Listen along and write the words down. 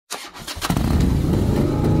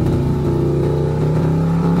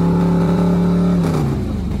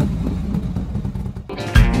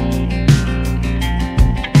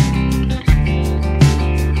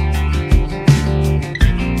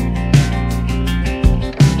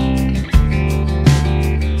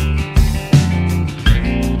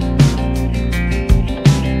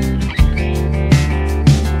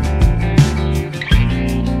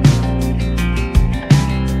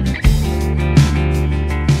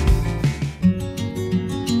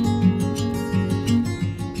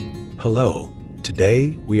Hello.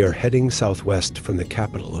 Today we are heading southwest from the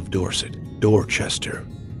capital of Dorset, Dorchester.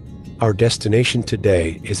 Our destination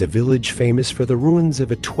today is a village famous for the ruins of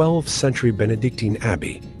a 12th century Benedictine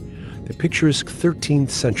abbey, the picturesque 13th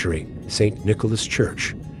century St. Nicholas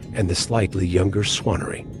Church, and the slightly younger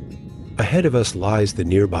swannery. Ahead of us lies the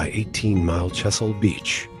nearby 18-mile Chesil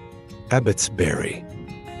Beach, Abbotsbury.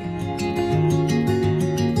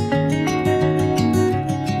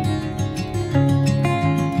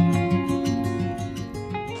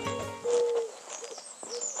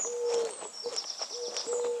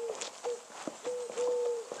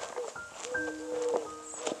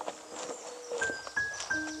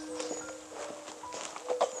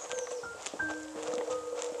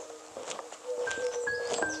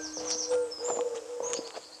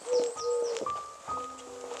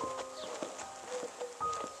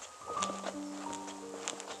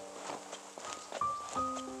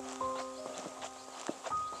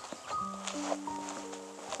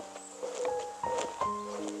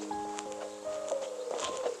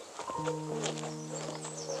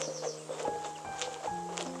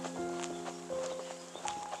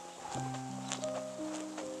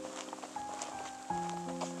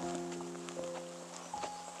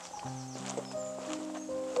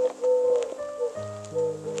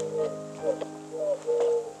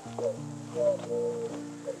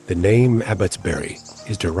 The name Abbotsbury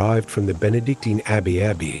is derived from the Benedictine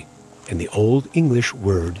Abbey and the Old English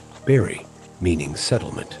word bury, meaning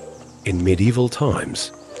settlement. In medieval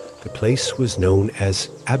times, the place was known as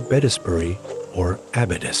Abbotsbury or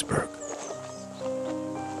Abbotsburg.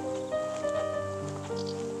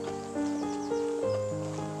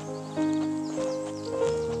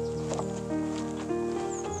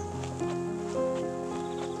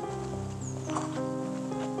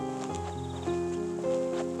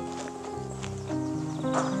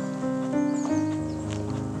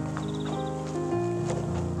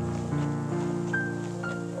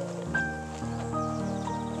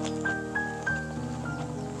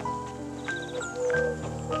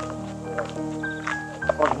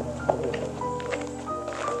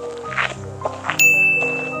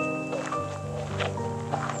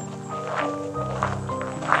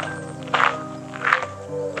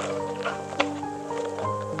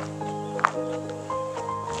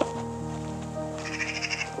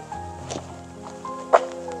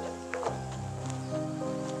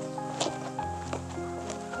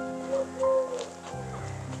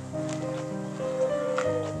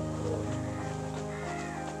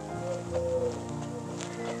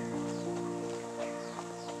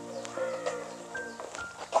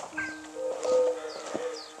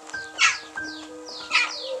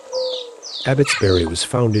 Abbotsbury was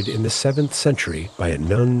founded in the 7th century by a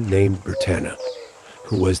nun named Bertana,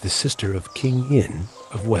 who was the sister of King Yin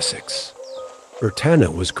of Wessex.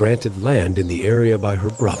 Bertana was granted land in the area by her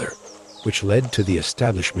brother, which led to the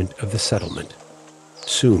establishment of the settlement.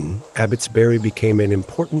 Soon, Abbotsbury became an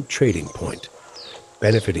important trading point,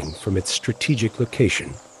 benefiting from its strategic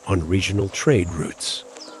location on regional trade routes.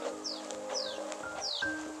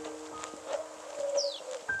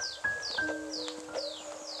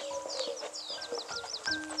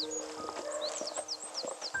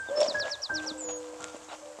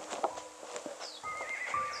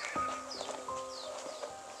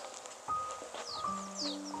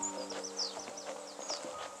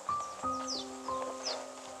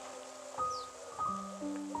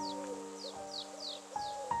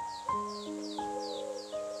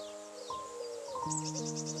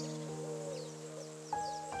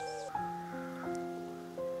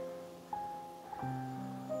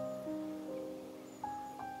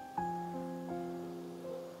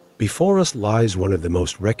 Before us lies one of the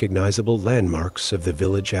most recognizable landmarks of the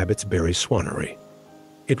village Abbotsbury Swannery.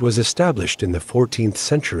 It was established in the 14th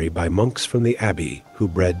century by monks from the abbey who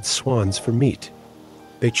bred swans for meat.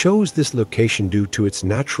 They chose this location due to its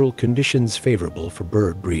natural conditions favorable for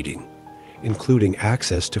bird breeding, including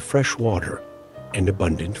access to fresh water and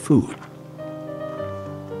abundant food.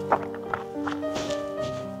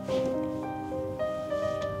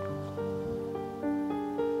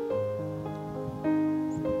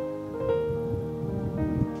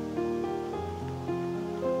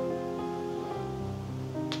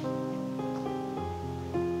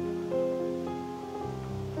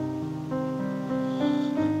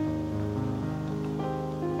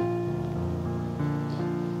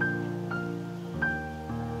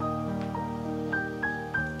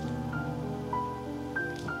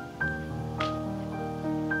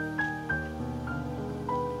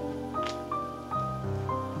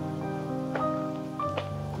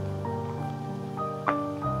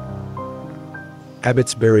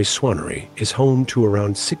 Abbotsbury Swannery is home to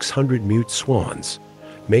around 600 mute swans,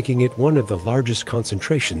 making it one of the largest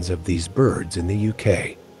concentrations of these birds in the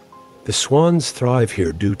UK. The swans thrive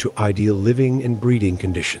here due to ideal living and breeding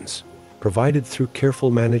conditions, provided through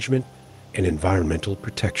careful management and environmental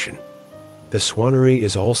protection. The swannery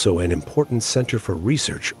is also an important center for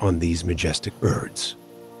research on these majestic birds.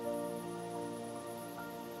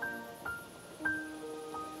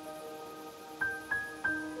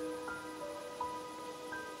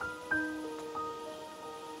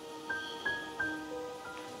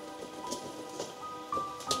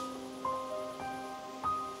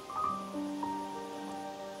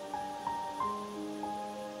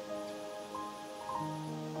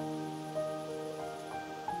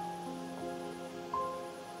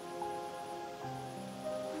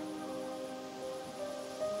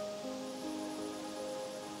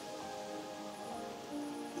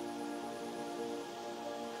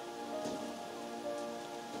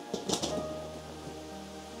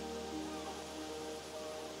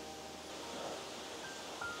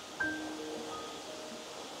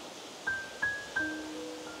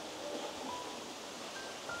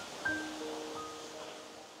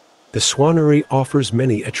 The swannery offers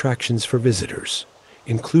many attractions for visitors,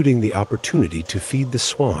 including the opportunity to feed the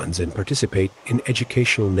swans and participate in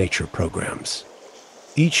educational nature programs.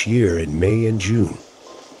 Each year in May and June,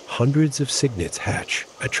 hundreds of cygnets hatch,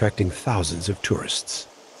 attracting thousands of tourists.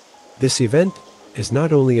 This event is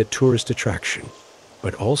not only a tourist attraction,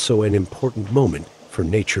 but also an important moment for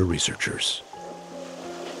nature researchers.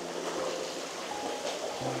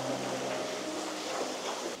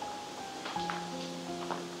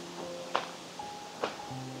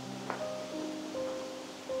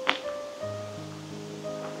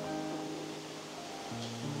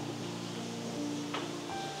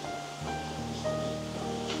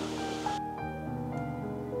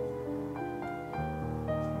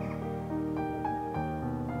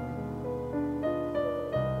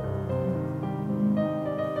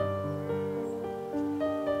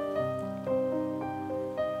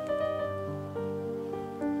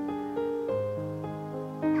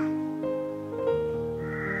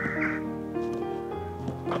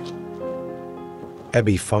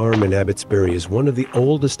 Abbey Farm in Abbotsbury is one of the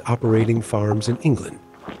oldest operating farms in England,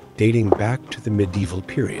 dating back to the medieval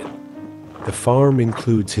period. The farm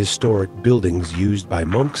includes historic buildings used by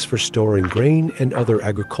monks for storing grain and other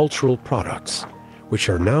agricultural products, which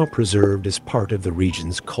are now preserved as part of the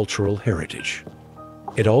region's cultural heritage.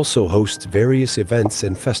 It also hosts various events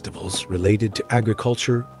and festivals related to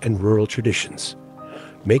agriculture and rural traditions,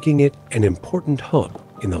 making it an important hub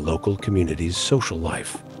in the local community's social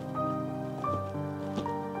life.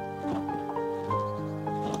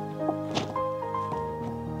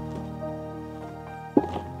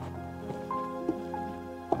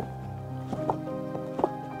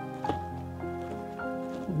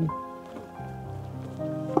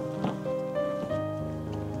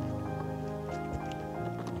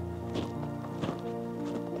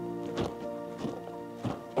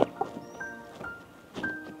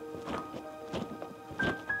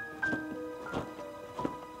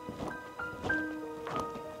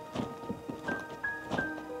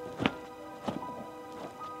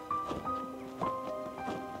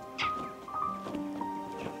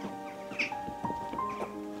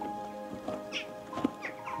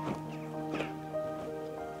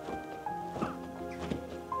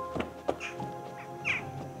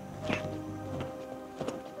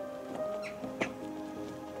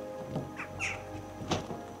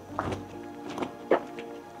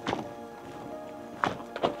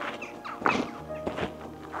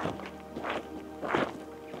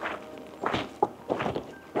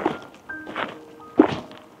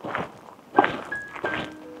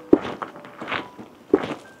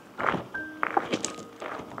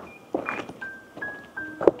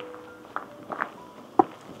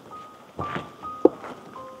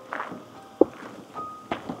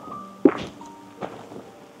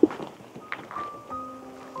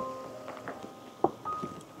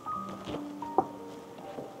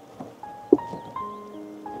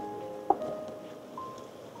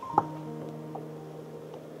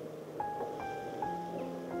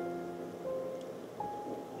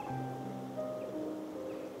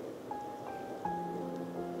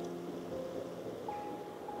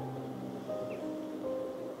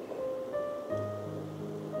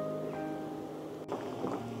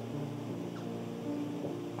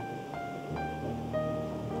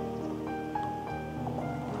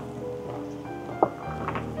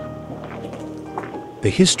 The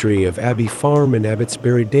history of Abbey Farm in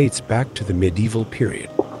Abbotsbury dates back to the medieval period,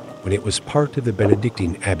 when it was part of the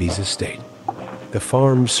Benedictine Abbey's estate. The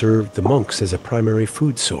farm served the monks as a primary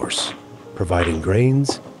food source, providing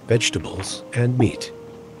grains, vegetables, and meat.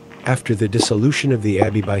 After the dissolution of the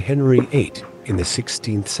abbey by Henry VIII in the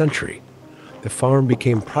 16th century, the farm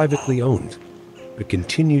became privately owned, but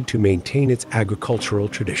continued to maintain its agricultural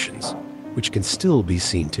traditions, which can still be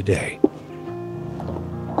seen today.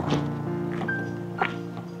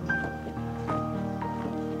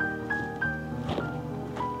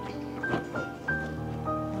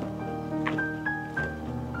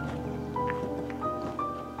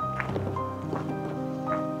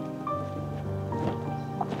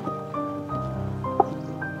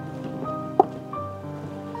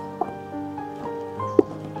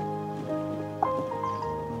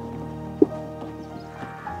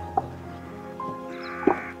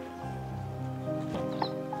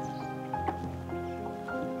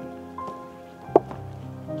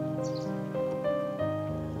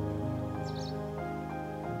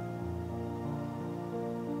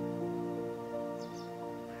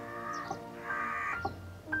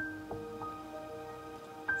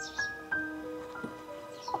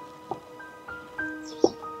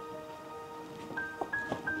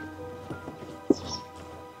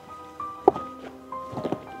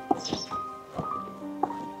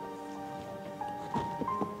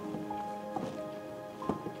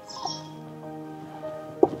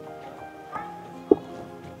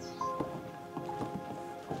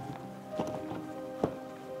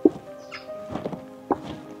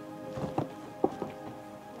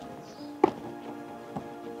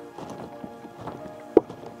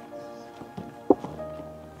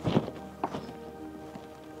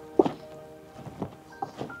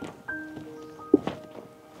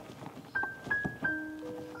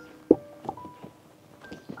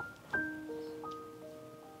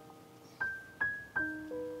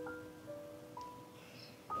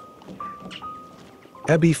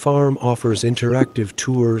 Abbey Farm offers interactive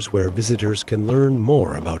tours where visitors can learn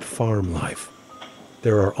more about farm life.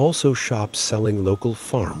 There are also shops selling local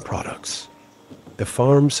farm products. The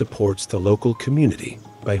farm supports the local community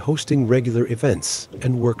by hosting regular events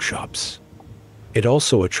and workshops. It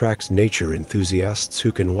also attracts nature enthusiasts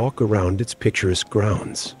who can walk around its picturesque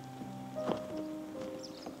grounds.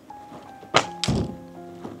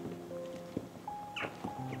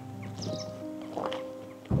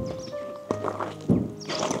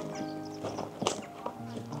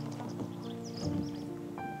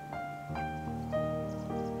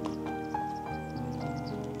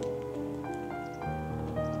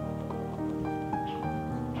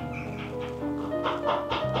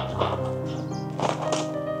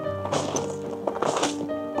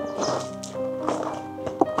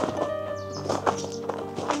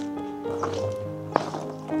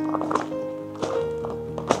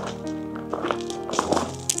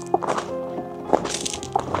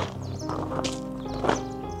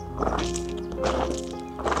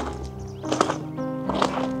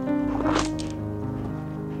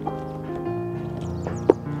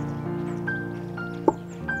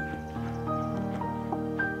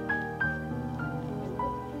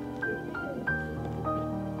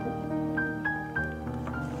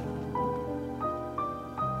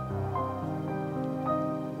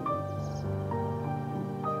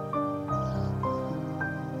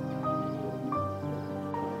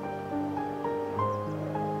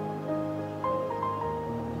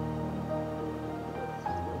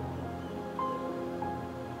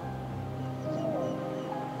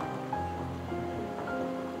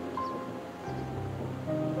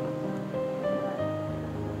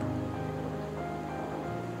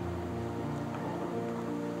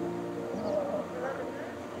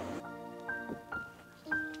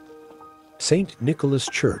 St. Nicholas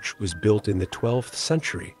Church was built in the 12th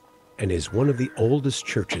century and is one of the oldest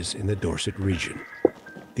churches in the Dorset region.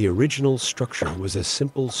 The original structure was a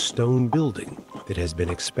simple stone building that has been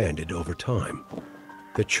expanded over time.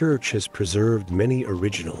 The church has preserved many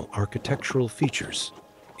original architectural features,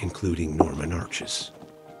 including Norman arches.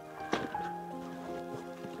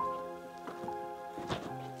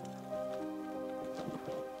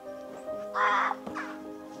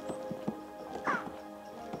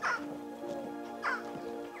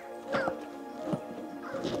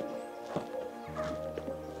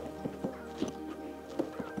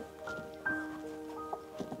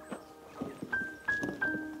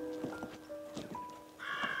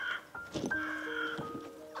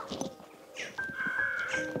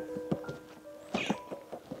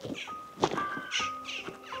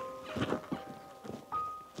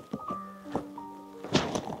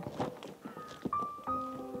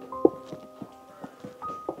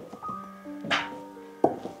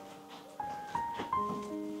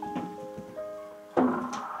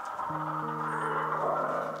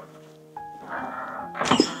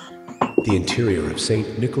 The interior of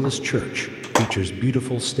St. Nicholas Church features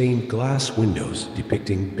beautiful stained glass windows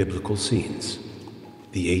depicting biblical scenes.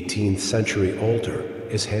 The 18th century altar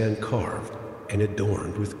is hand-carved and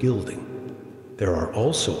adorned with gilding. There are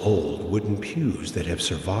also old wooden pews that have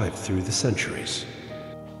survived through the centuries.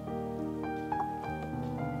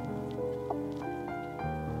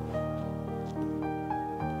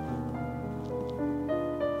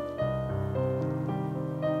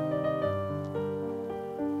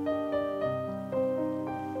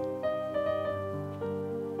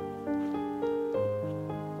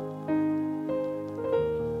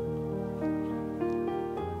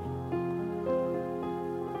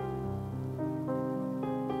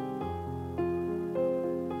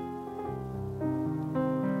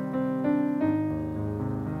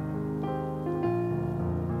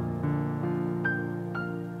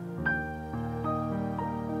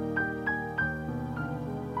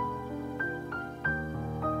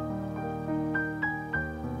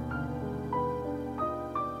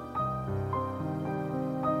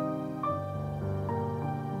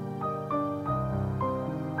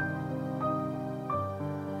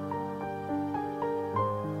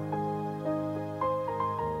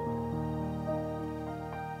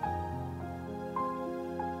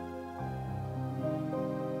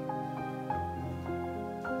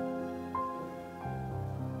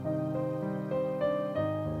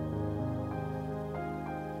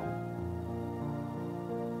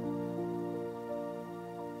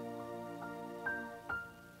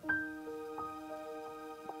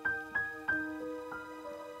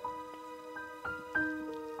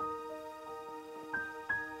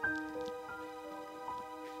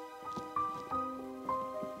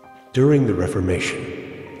 During the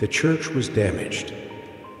Reformation, the church was damaged,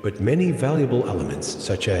 but many valuable elements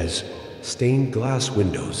such as stained glass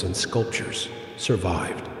windows and sculptures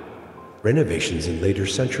survived. Renovations in later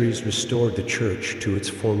centuries restored the church to its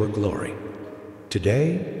former glory.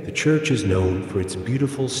 Today, the church is known for its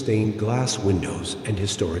beautiful stained glass windows and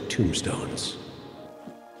historic tombstones.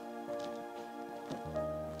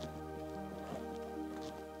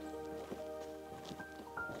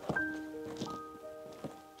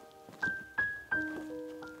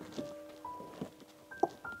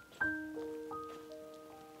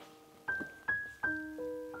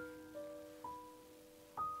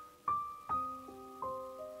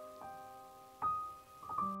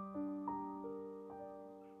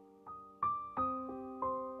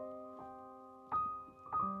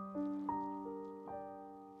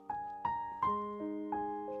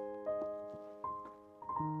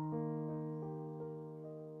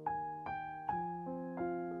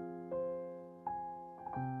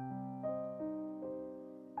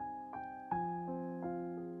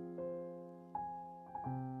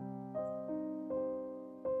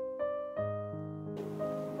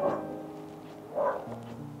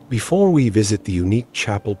 Before we visit the unique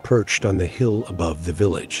chapel perched on the hill above the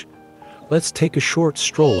village, let's take a short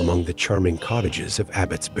stroll among the charming cottages of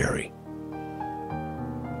Abbotsbury.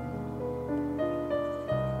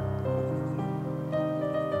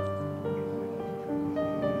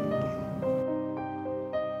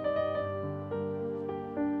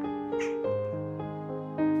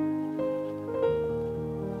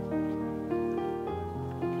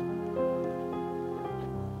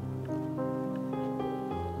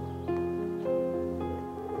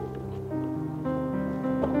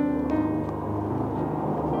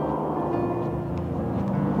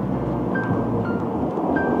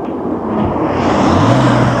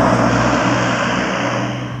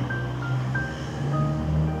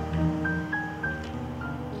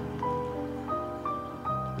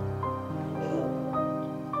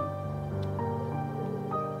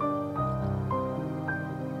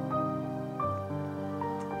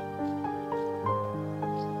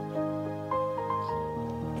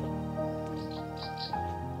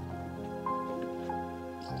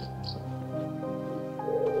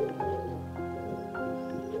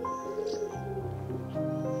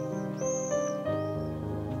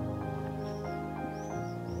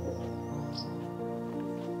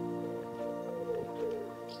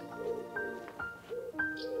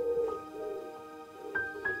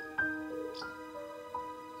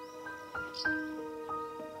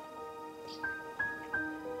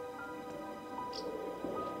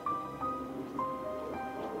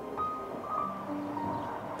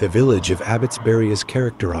 The village of Abbotsbury is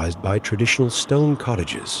characterized by traditional stone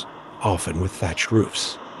cottages, often with thatched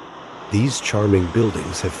roofs. These charming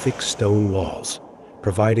buildings have thick stone walls,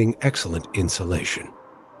 providing excellent insulation.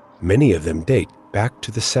 Many of them date back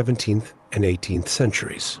to the 17th and 18th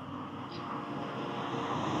centuries.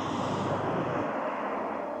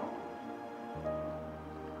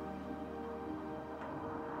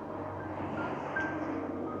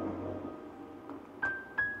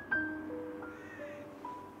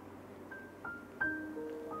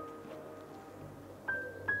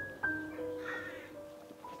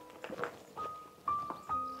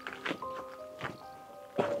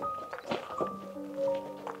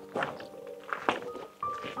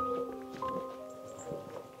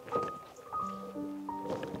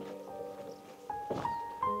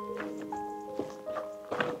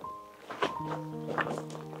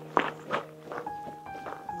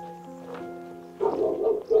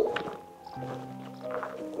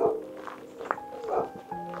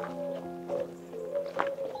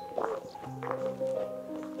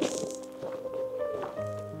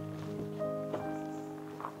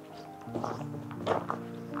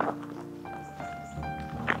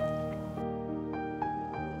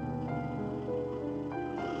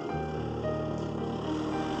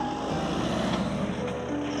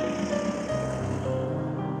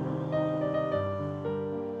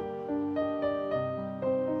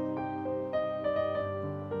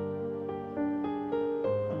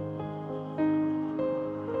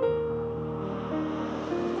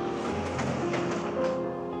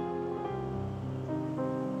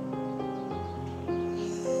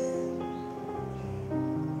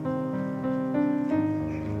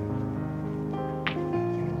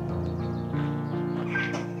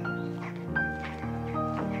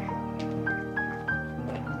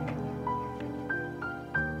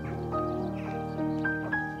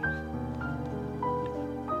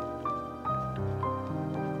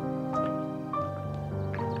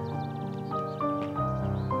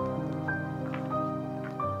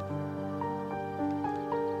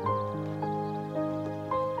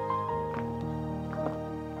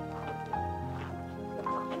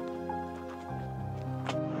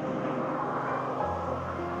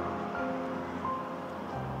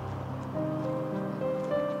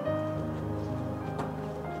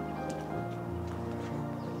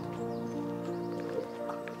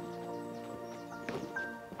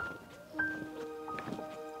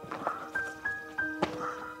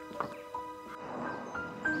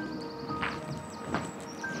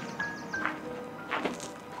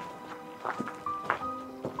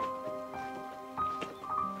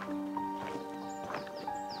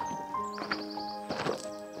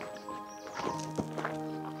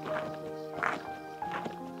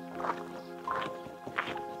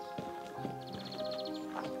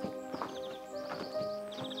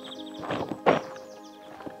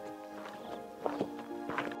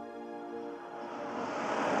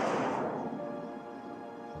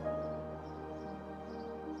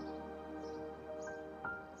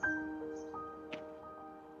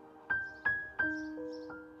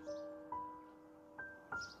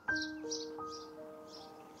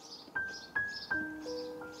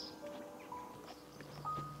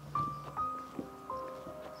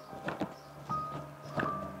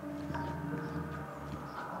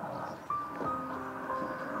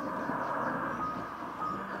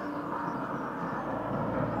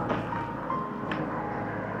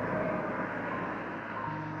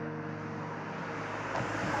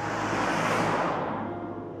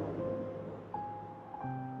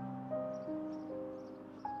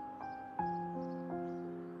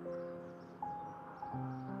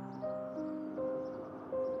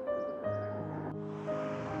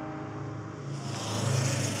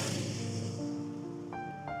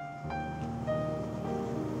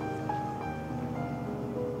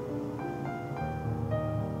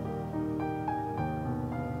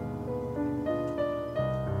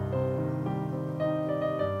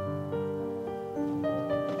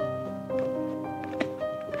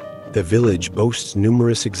 The village boasts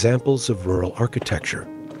numerous examples of rural architecture,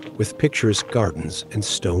 with picturesque gardens and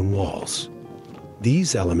stone walls.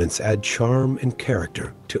 These elements add charm and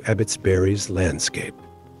character to Abbotsbury's landscape.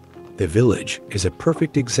 The village is a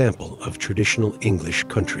perfect example of traditional English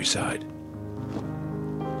countryside.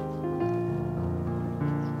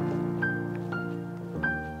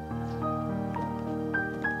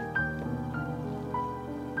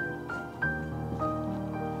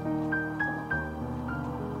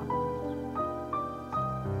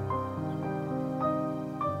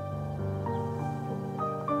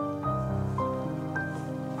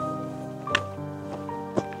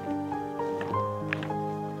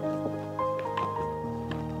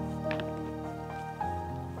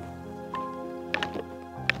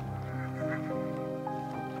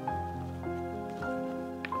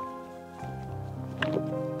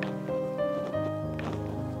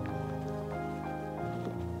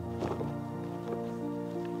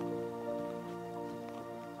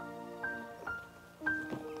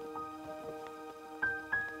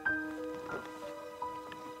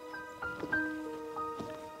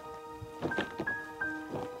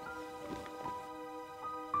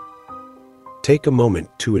 Take a moment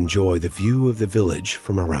to enjoy the view of the village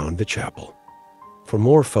from around the chapel. For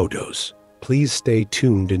more photos, please stay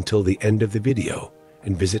tuned until the end of the video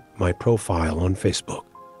and visit my profile on Facebook.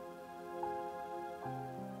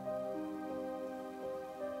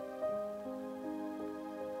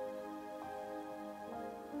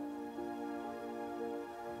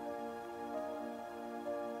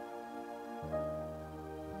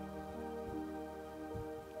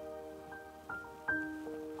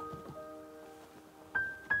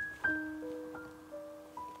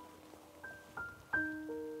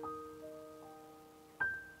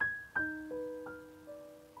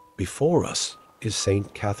 Before us is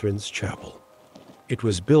St. Catherine's Chapel. It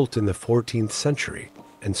was built in the 14th century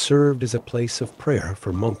and served as a place of prayer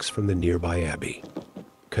for monks from the nearby abbey.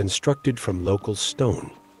 Constructed from local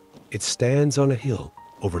stone, it stands on a hill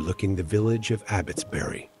overlooking the village of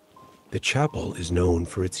Abbotsbury. The chapel is known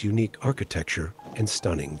for its unique architecture and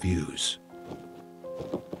stunning views.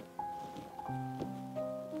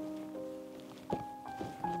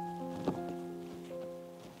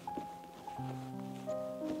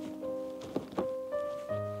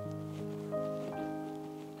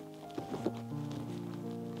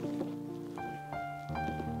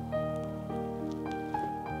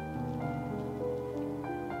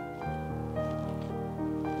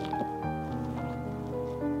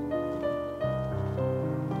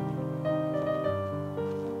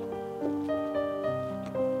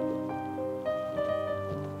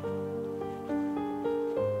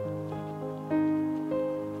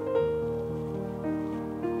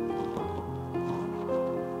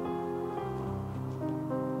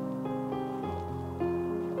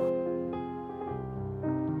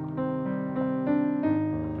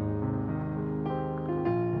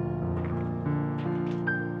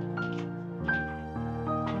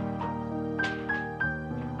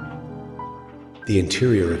 The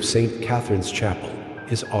interior of St. Catherine's Chapel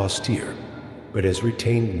is austere, but has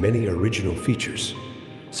retained many original features,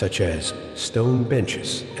 such as stone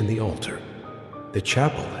benches and the altar. The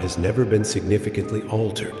chapel has never been significantly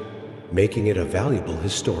altered, making it a valuable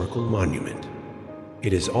historical monument.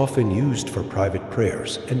 It is often used for private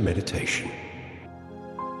prayers and meditation.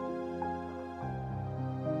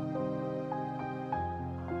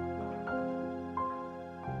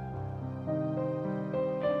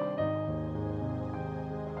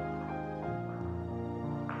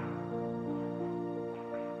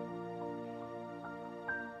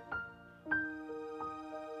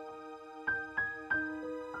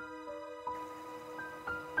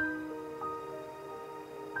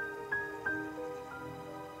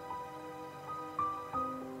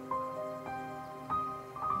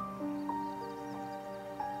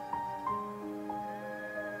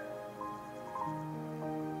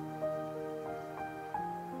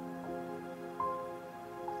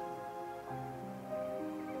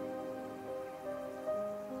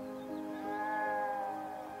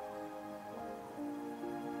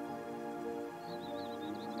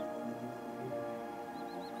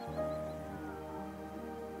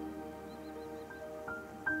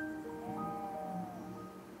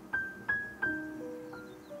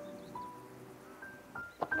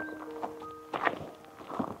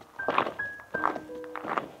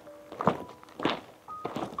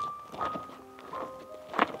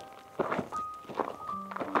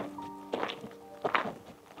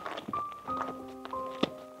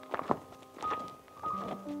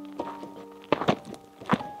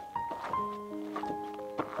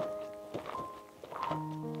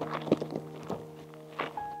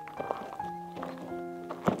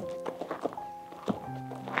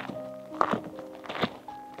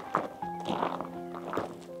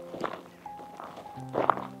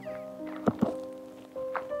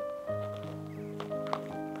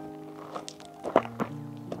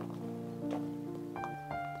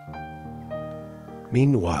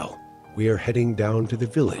 Meanwhile, we are heading down to the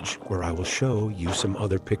village where I will show you some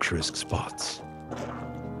other picturesque spots.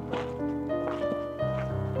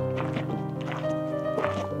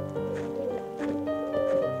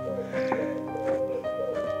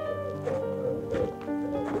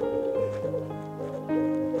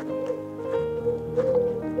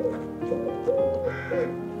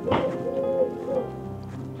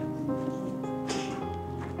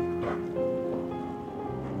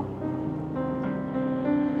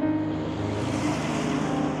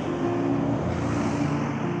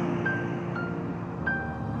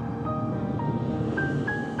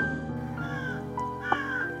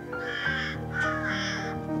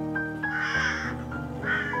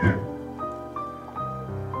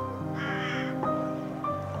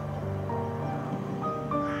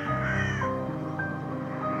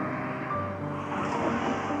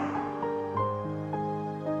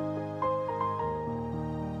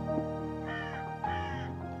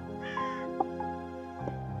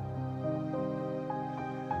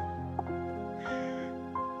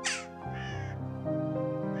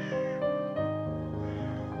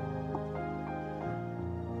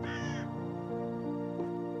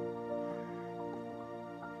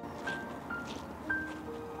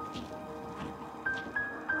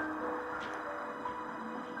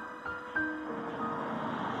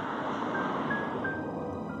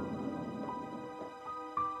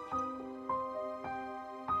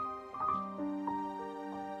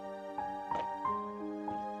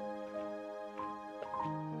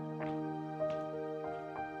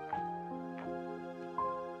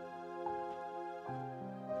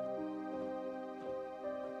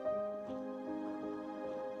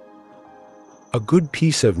 A good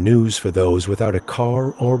piece of news for those without a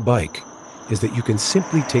car or bike is that you can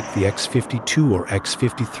simply take the X52 or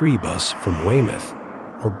X53 bus from Weymouth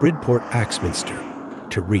or Bridport Axminster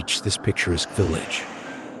to reach this picturesque village.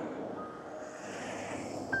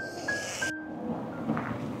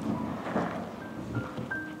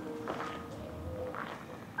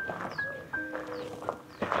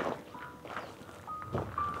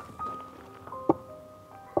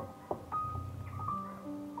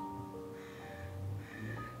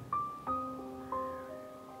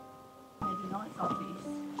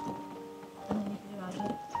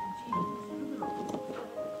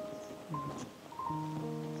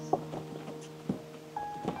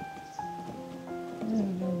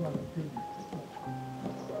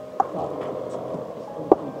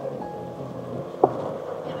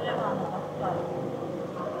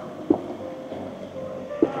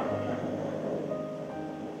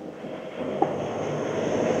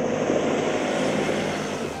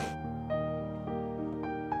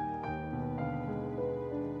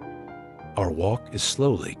 Our walk is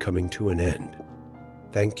slowly coming to an end.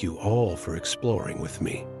 Thank you all for exploring with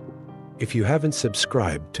me. If you haven't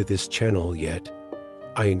subscribed to this channel yet,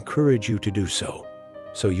 I encourage you to do so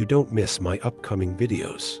you don't miss my upcoming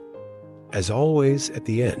videos. As always, at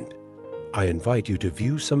the end, I invite you to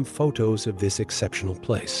view some photos of this exceptional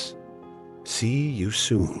place. See you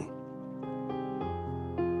soon.